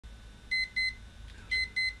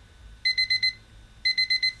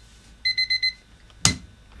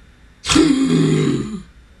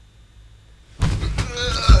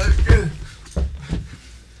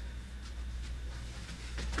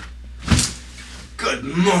Good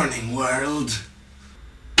morning, world.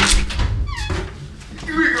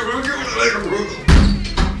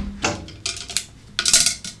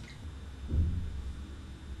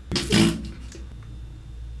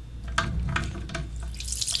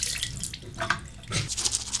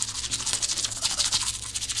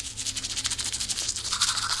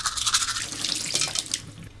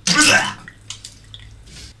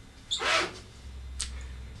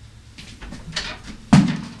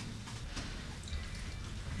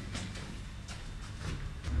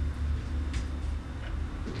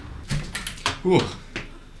 Ooh.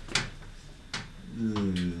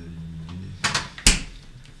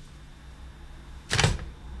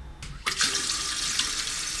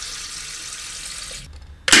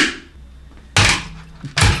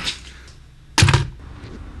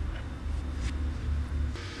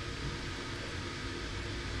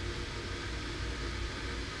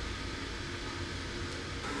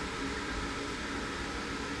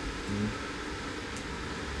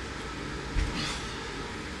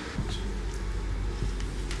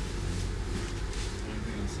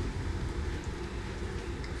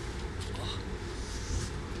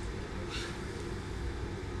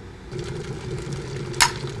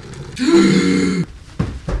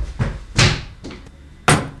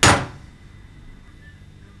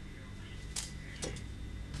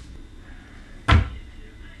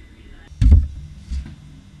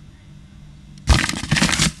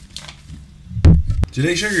 Do you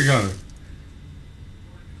take sugar, Conor?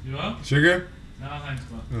 You what? Sugar? No, thanks,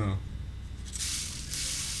 bro. Oh.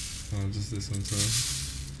 Oh, just this one, sorry.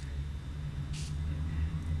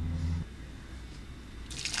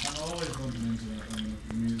 I'm always bumping into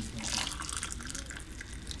that music.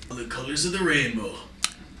 All the colours of the rainbow.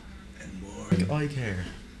 And more. I care.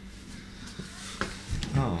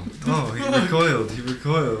 Oh. Oh, he recoiled. He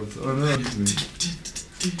recoiled. Oh no.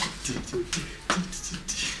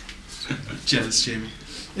 Jealous, Jamie.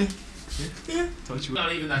 Yeah.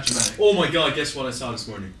 Not even that dramatic. Oh my god, guess what I saw this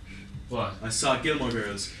morning? What? I saw Gilmore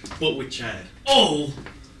Girls, but with Chad. Oh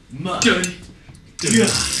my God.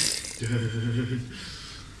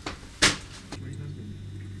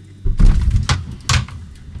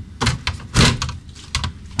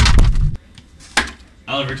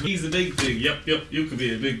 Oliver, he's a big pig. Yep, you could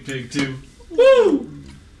be a big pig too. Woo!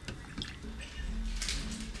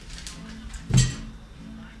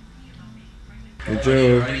 Hey,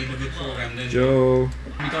 Joe. I need a good program then. Joe.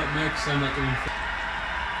 We don't make so much doing.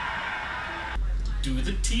 Do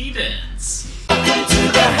the tea dance. Welcome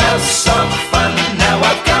to the house of fun. Now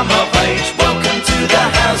I've come of age. Welcome to the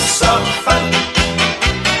house of fun.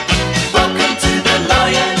 Welcome to the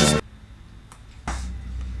Lions.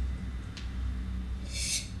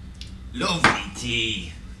 Lovely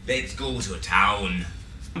tea. Let's go to town.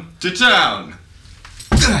 To town.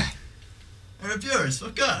 Or of yours,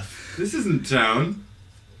 fuck off. This isn't town.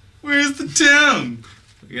 Where's the town?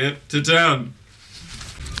 Yep, to town.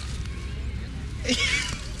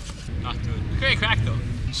 Not good. Great crack though.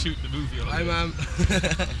 Shoot the movie. I'm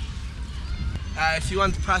if you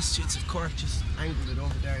want the prostitutes of Cork, just angle it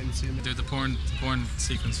over there and zoom in. Do the porn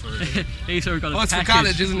sequence for it. He's sort of got a it's for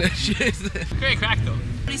package. college, isn't it? Great crack though.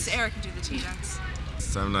 At least Eric can do the tea dance.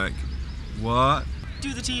 So I'm like, what?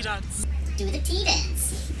 Do the tea dance. Do the tea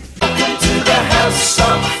dance. Welcome to the house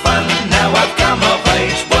of fun. Now I've come of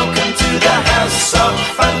age. Welcome to the house of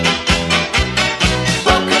fun.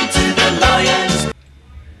 Welcome to the Lions.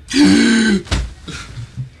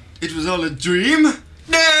 It was all a dream?